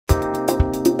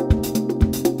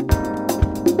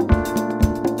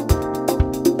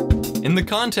In the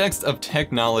context of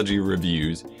technology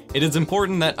reviews, it is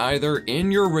important that either in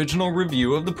your original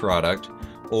review of the product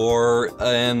or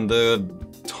in the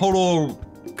total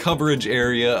coverage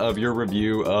area of your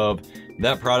review of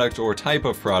that product or type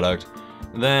of product,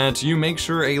 that you make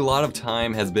sure a lot of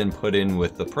time has been put in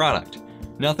with the product.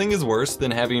 Nothing is worse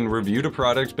than having reviewed a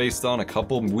product based on a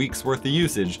couple weeks worth of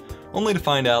usage, only to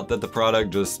find out that the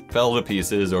product just fell to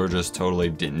pieces or just totally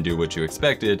didn't do what you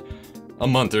expected a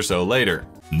month or so later.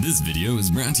 This video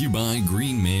is brought to you by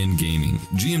Green Man Gaming.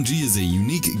 GMG is a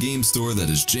unique game store that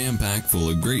is jam-packed full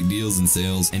of great deals and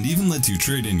sales, and even lets you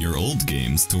trade in your old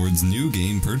games towards new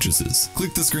game purchases.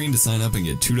 Click the screen to sign up and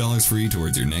get $2 free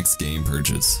towards your next game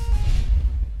purchase.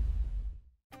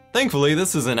 Thankfully,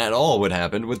 this isn't at all what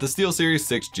happened with the SteelSeries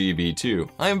 6GV2.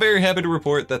 I am very happy to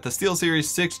report that the SteelSeries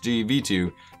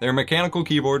 6GV2, their mechanical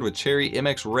keyboard with Cherry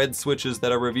MX red switches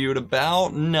that I reviewed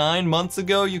about 9 months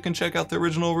ago, you can check out the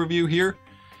original review here,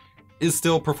 is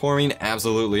still performing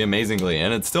absolutely amazingly,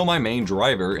 and it's still my main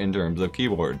driver in terms of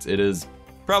keyboards. It is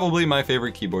probably my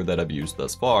favorite keyboard that I've used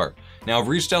thus far. Now, I've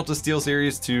reached out to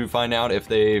SteelSeries to find out if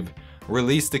they've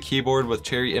released a keyboard with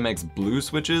Cherry MX blue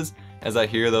switches, as I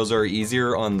hear those are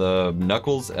easier on the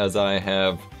knuckles, as I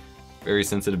have very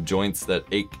sensitive joints that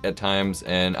ache at times,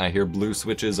 and I hear blue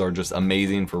switches are just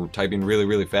amazing for typing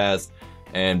really fast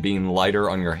and being lighter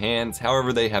on your hands.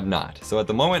 However, they have not. So at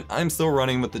the moment, I'm still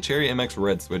running with the Cherry MX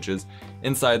red switches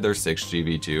inside their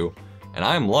 6GV2, and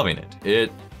I'm loving it. It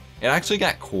actually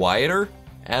got quieter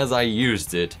as I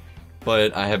used it,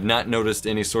 but I have not noticed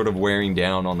any sort of wearing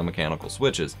down on the mechanical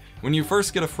switches. When you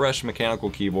first get a fresh mechanical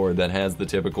keyboard that has the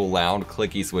typical loud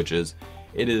clicky switches,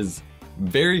 it is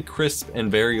very crisp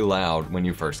and very loud when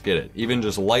you first get it. Even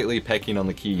just lightly pecking on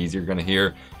the keys, you're gonna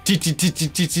hear t t t t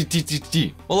t t t t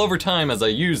t. Well, over time, as I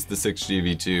used the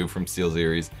 6GV2 from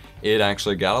SteelSeries, it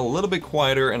actually got a little bit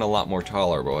quieter and a lot more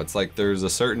tolerable. It's like there's a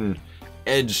certain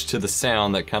edge to the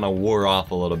sound that kind of wore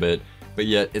off a little bit, but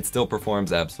yet it still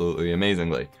performs absolutely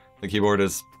amazingly. The keyboard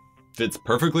fits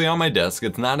perfectly on my desk.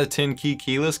 It's not a 10-key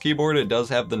keyless keyboard. It does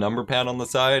have the number pad on the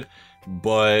side,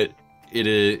 but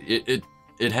it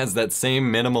has that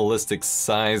same minimalistic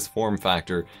size form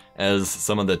factor as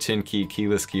some of the 10-key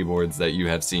keyless keyboards that you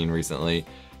have seen recently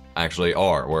actually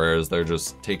are, whereas they're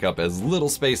just take up as little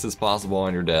space as possible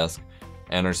on your desk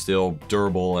and are still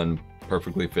durable and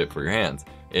perfectly fit for your hands.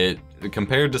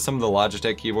 Compared to some of the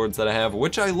Logitech keyboards that I have,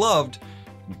 which I loved,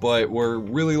 but were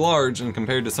really large, and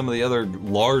compared to some of the other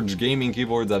large gaming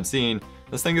keyboards I've seen,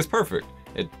 this thing is perfect.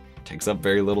 It takes up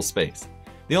very little space.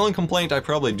 The only complaint I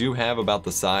probably do have about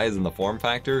the size and the form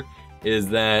factor is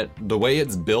that the way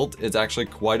it's built is actually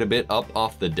quite a bit up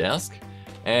off the desk,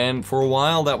 and for a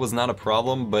while that was not a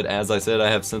problem, but as I said, I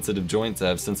have sensitive joints, I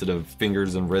have sensitive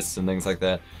fingers and wrists and things like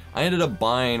that. I ended up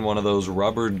buying one of those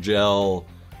rubber gel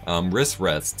wrist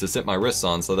rests to sit my wrists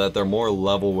on so that they're more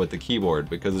level with the keyboard,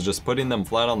 because it's just putting them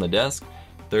flat on the desk,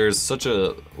 there's such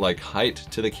a height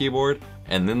to the keyboard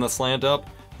and then the slant up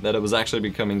that it was actually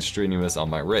becoming strenuous on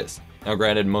my wrist. Now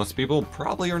granted, most people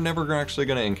probably are never actually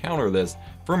going to encounter this.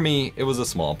 For me, it was a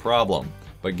small problem,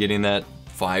 but getting that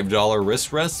 $5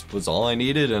 wrist rest was all I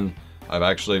needed, and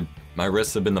my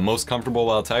wrists have been the most comfortable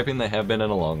while typing they have been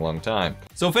in a long time.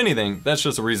 So if anything, that's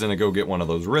just a reason to go get one of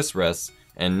those wrist rests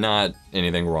and not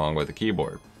anything wrong with the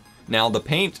keyboard. Now the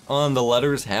paint on the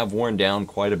letters have worn down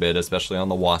quite a bit, especially on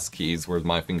the WASD keys, where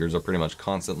my fingers are pretty much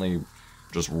constantly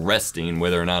just resting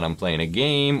whether or not I'm playing a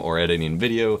game or editing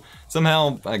video.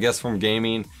 Somehow, I guess from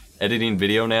gaming, editing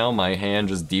video now, my hand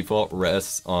just default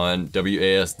rests on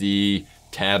WASD,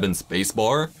 tab, and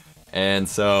spacebar. And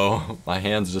so my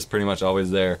hand's just pretty much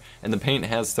always there. And the paint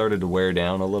has started to wear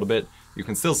down a little bit. You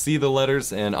can still see the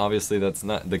letters, and obviously that's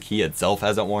not, the key itself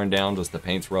hasn't worn down, just the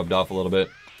paint's rubbed off a little bit.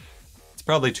 It's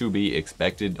probably to be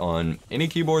expected on any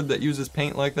keyboard that uses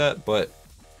paint like that, but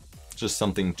just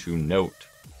something to note.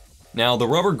 Now, the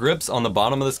rubber grips on the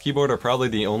bottom of this keyboard are probably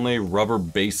the only rubber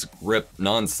base grip,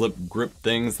 non-slip grip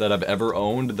things that I've ever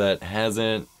owned that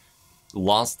hasn't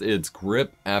lost its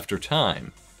grip after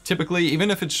time. Typically, even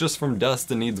if it's just from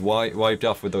dust and needs wiped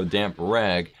off with a damp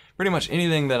rag, pretty much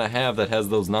anything that I have that has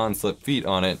those non-slip feet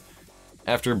on it,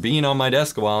 after being on my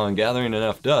desk a while and gathering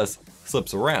enough dust,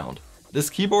 slips around. This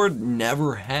keyboard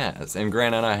never has, and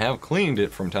granted I have cleaned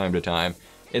it from time to time,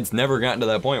 it's never gotten to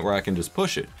that point where I can just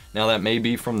push it. Now that may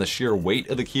be from the sheer weight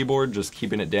of the keyboard, just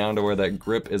keeping it down to where that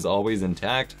grip is always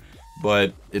intact,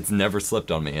 but it's never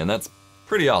slipped on me, and that's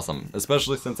pretty awesome,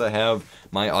 especially since I have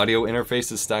my audio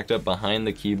interfaces stacked up behind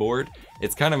the keyboard.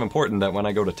 It's kind of important that when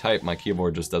I go to type, my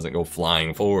keyboard just doesn't go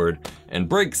flying forward and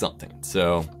break something,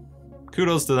 so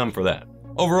kudos to them for that.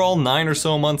 Overall, 9 or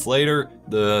so months later,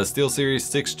 the SteelSeries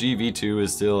 6GV2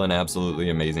 is still an absolutely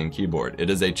amazing keyboard. It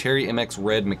is a Cherry MX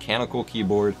Red mechanical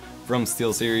keyboard from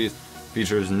SteelSeries.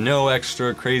 Features no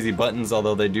extra crazy buttons,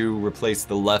 although they do replace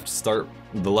the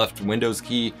left Windows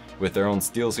key with their own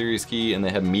SteelSeries key, and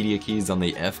they have media keys on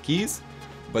the F keys.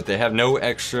 But they have no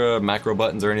extra macro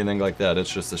buttons or anything like that.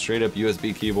 It's just a straight up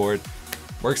USB keyboard.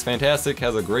 Works fantastic,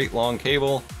 has a great long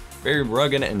cable, very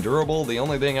rugged and durable. The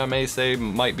only thing I may say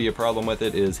might be a problem with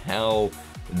it is how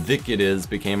thick it is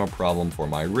became a problem for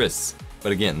my wrists.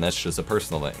 But again, that's just a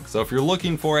personal thing. So if you're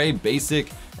looking for a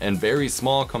basic and very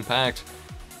small, compact,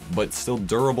 but still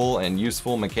durable and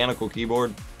useful mechanical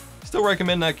keyboard, still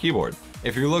recommend that keyboard.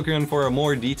 If you're looking for a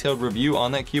more detailed review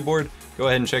on that keyboard, go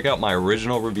ahead and check out my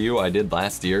original review I did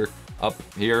last year, up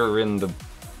here in the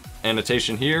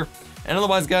annotation here. And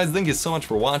otherwise, guys, thank you so much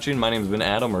for watching. My name's been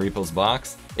Adam, or Epos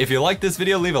Box. If you liked this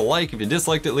video, leave a like. If you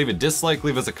disliked it, leave a dislike.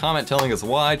 Leave us a comment telling us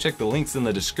why. Check the links in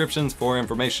the descriptions for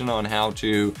information on how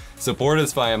to support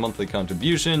us via monthly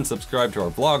contribution. Subscribe to our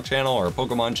vlog channel, our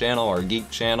Pokemon channel, our geek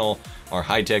channel, our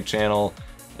high-tech channel,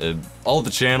 all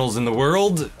the channels in the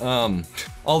world,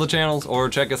 all the channels, or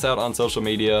check us out on social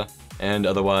media. And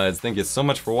otherwise, thank you so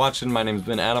much for watching. My name's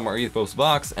been Adam, or Epos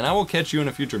Box, and I will catch you in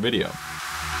a future video.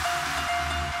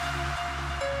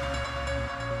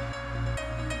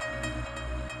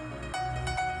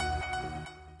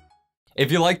 If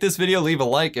you liked this video, leave a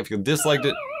like. If you disliked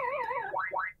it...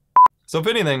 So if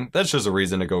anything, that's just a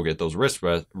reason to go get those wrist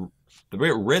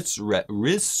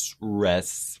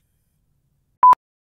rests.